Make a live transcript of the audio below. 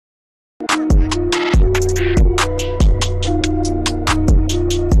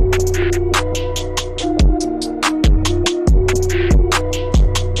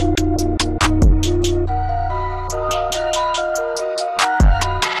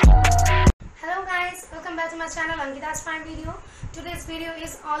welcome back to my channel Ankita's Fine Video. Today's video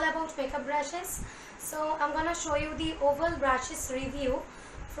is all about makeup brushes. So I'm gonna show you the oval brushes review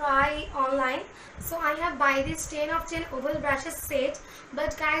try online. So I have buy this 10 of 10 oval brushes set,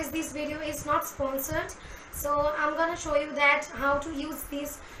 but guys, this video is not sponsored. So I'm gonna show you that how to use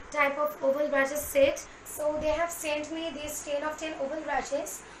this type of oval brushes set. So they have sent me these 10 of 10 oval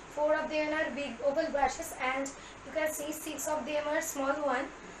brushes. 4 of them are big oval brushes and you can see 6 of them are small one.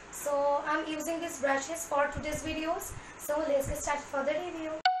 So I'm using these brushes for today's videos. So let's get started for the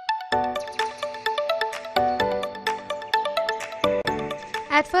review.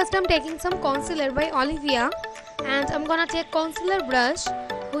 At first I'm taking some concealer by Olivia, and I'm gonna take concealer brush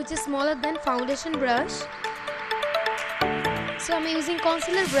which is smaller than foundation brush. So I'm using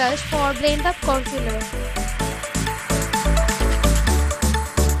concealer brush for blend up concealer.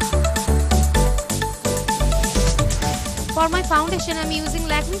 For my foundation, I'm using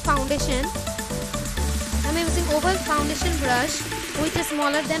Lakme foundation. I'm using oval foundation brush which is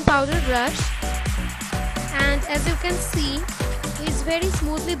smaller than powder brush, and as you can see, it's very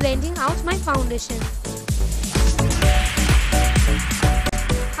smoothly blending out my foundation.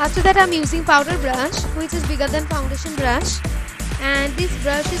 After that, I'm using powder brush which is bigger than foundation brush, and this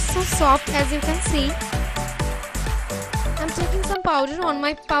brush is so soft as you can see. I'm taking some powder on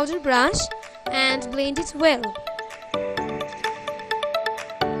my powder brush and blend it well.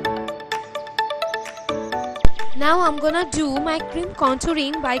 Now I'm gonna do my cream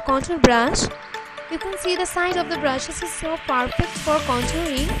contouring by contour brush. You can see the side of the brushes is so perfect for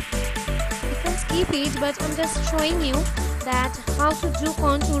contouring. You can skip it, but I'm just showing you that how to do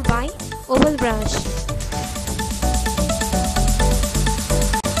contour by oval brush.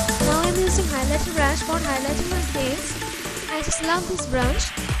 Now I'm using highlighter brush for highlighting my face. I just love this brush.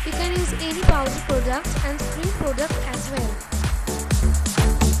 You can use any powder product and cream product as well.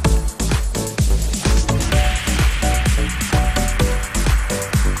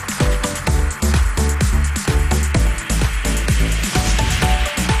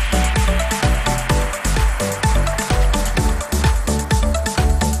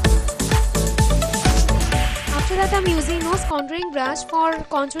 I'm using nose contouring brush for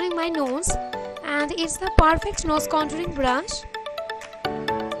contouring my nose, and it's the perfect nose contouring brush.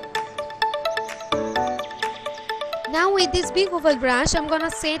 Now with this big oval brush, I'm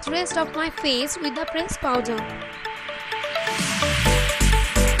gonna set rest of my face with the pressed powder.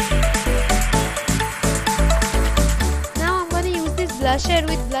 Now I'm gonna use this blusher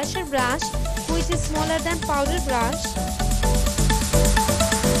with blusher brush which is smaller than powder brush.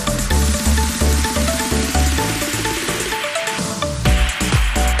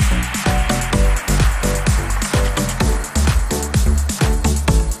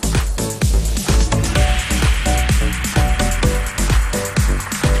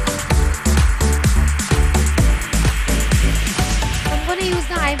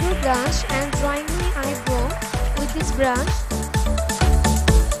 Eyebrow brush and drawing my eyebrow with this brush.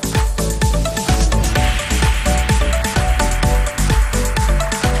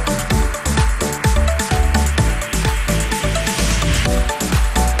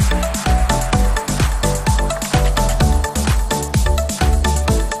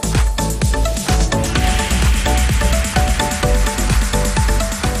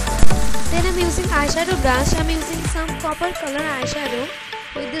 Then I'm using eyeshadow brush. I'm using some copper color eyeshadow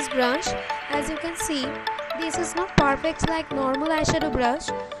with this brush. As you can see, this is not perfect like normal eyeshadow brush,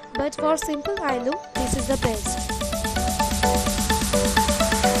 but for simple eye look, this is the best.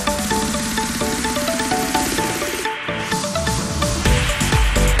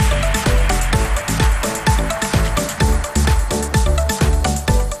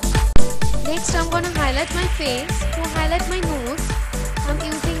 Next, I'm gonna highlight my face. To highlight my nose, I'm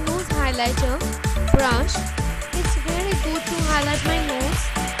using nose highlighter brush. It's very good to highlight my nose.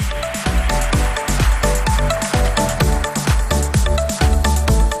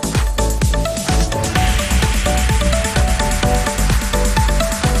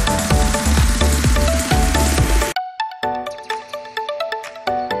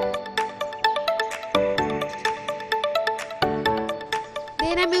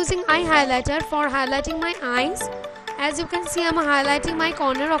 Then I'm using eye highlighter for highlighting my eyes. As you can see, I'm highlighting my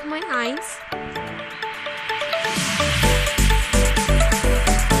corner of my eyes.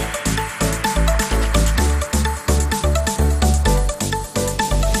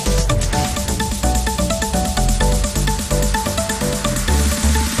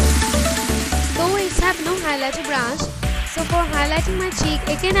 Highlighter brush. So for highlighting my cheek,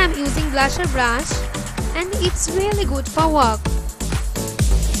 again I'm using blusher brush, and it's really good for work.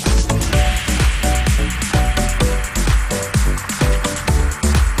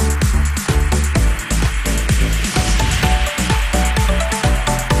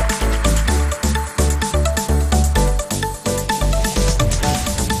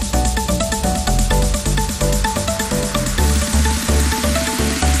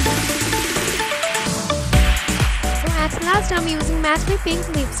 last I'm using matte pink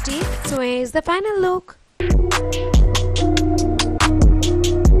lipstick. So here's the final look.